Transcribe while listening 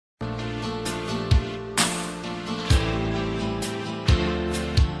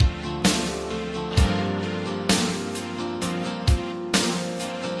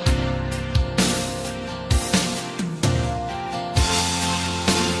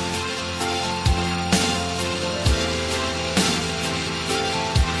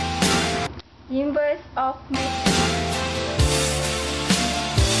inverse of matrix.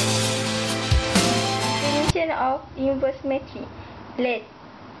 Definition of inverse matrix. Let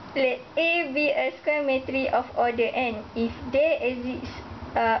A be a square matrix of order n if there exists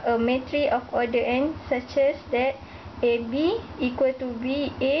a matrix of order n such as that AB equal to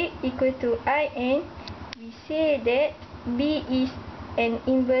BA equal to IN. We say that B is an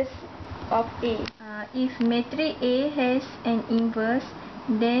inverse of A. If matrix A has an inverse,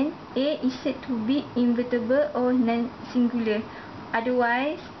 then A is said to be invertible or non-singular.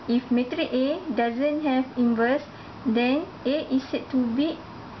 Otherwise, if matrix A doesn't have inverse, then A is said to be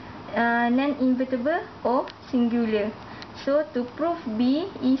non-invertible or singular. So to prove B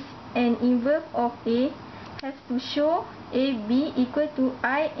is an inverse of A, have to show AB equal to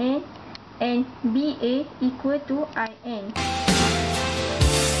IN and BA equal to IN.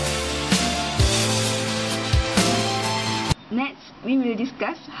 Next, we will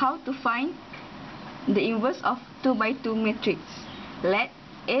discuss how to find the inverse of 2 by 2 matrix. Let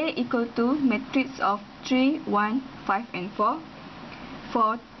A equal to matrix of 3, 1, 5 and 4.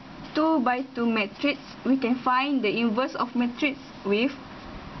 For 2 by 2 matrix, we can find the inverse of matrix with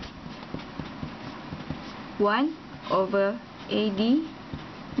 1 over AD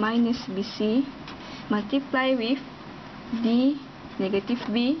minus BC multiply with D, negative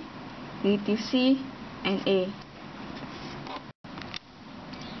B, negative C and A.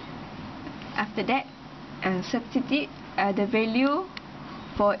 After that, substitute the value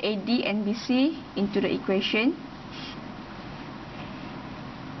for AD and BC into the equation.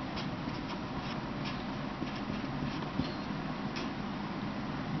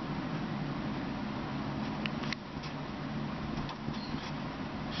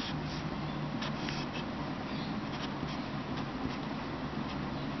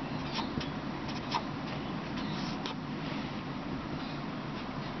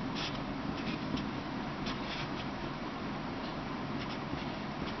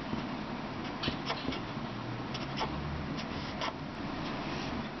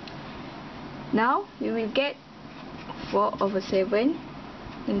 Now we will get 4 over 7,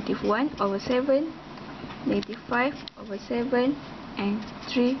 negative 1 over 7, negative 5 over 7 and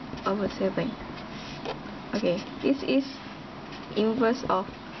 3 over 7. Okay, this is inverse of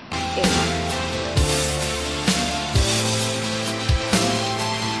A.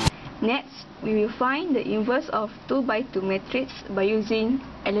 Next, we will find the inverse of 2 by 2 matrix by using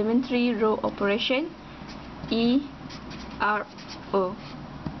elementary row operation ERO.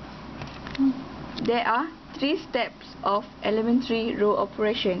 There are 3 steps of elementary row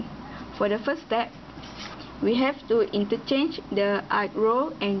operation. For the first step, we have to interchange the ith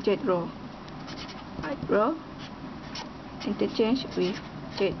row and jth row. Ith row interchange with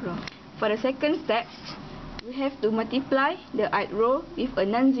jth row. For the second step, we have to multiply the ith row with a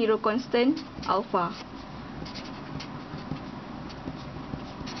non-zero constant alpha.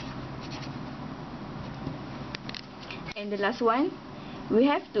 And the last one, we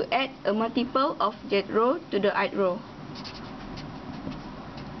have to add a multiple of jth row to the ith row.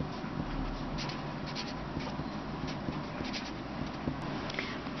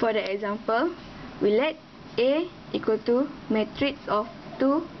 For the example, we let A equal to matrix of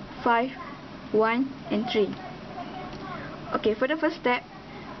 2, 5, 1 and 3. Okay, for the first step,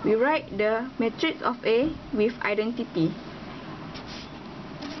 we write the matrix of A with identity.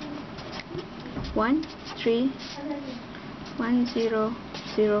 1, 3, 1, 0,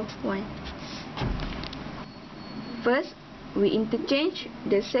 0, 1. First, we interchange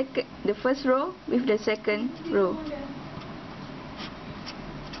the first row with the second row.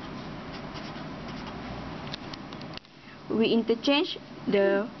 We interchange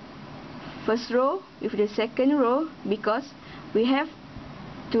the first row with the second row because we have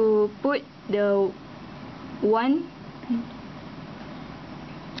to put the 1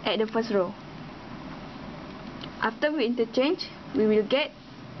 at the first row. After we interchange, we will get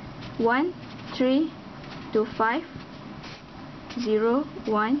 1, 3, 2, 5, 0,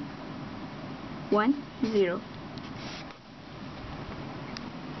 1, 1, 0.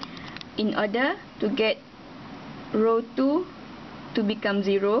 In order to get row 2 to become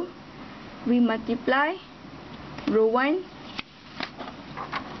 0, we multiply row 1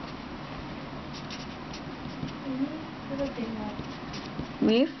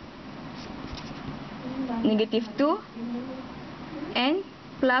 with negative 2 and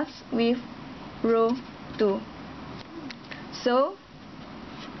plus with row 2. So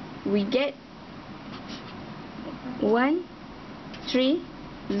we get 1, 3,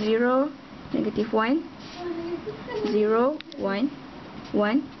 0, negative 1, 0, 1,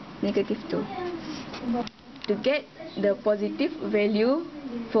 1, negative 2. To get the positive value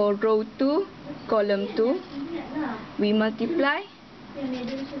for row 2, column 2, we multiply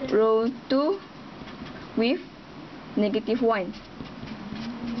row 2 with -1.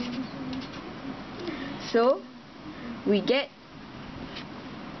 So we get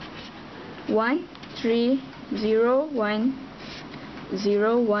 1, 3, 0, 1,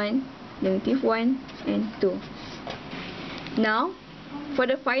 0, 1, -1, and 2. Now, for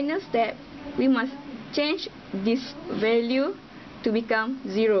the final step, we must change this value to become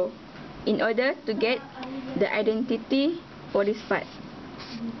 0 in order to get the identity for this part.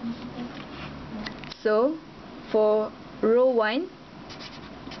 So, for row 1,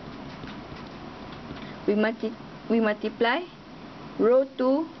 we multiply row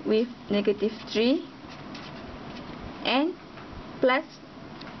 2 with -3 and plus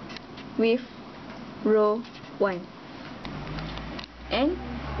with row 1, and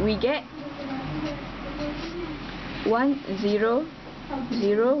we get 1, 0,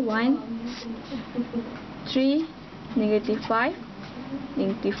 0, 1, 3, -5,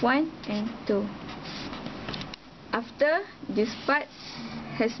 -1, and 2. After this part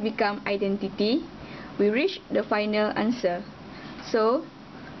has become identity, we reach the final answer. So,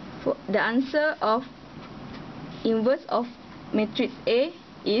 for the answer of inverse of matrix A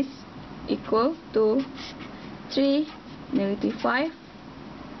is equal to 3, -5,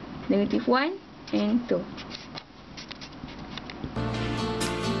 -1, and 2.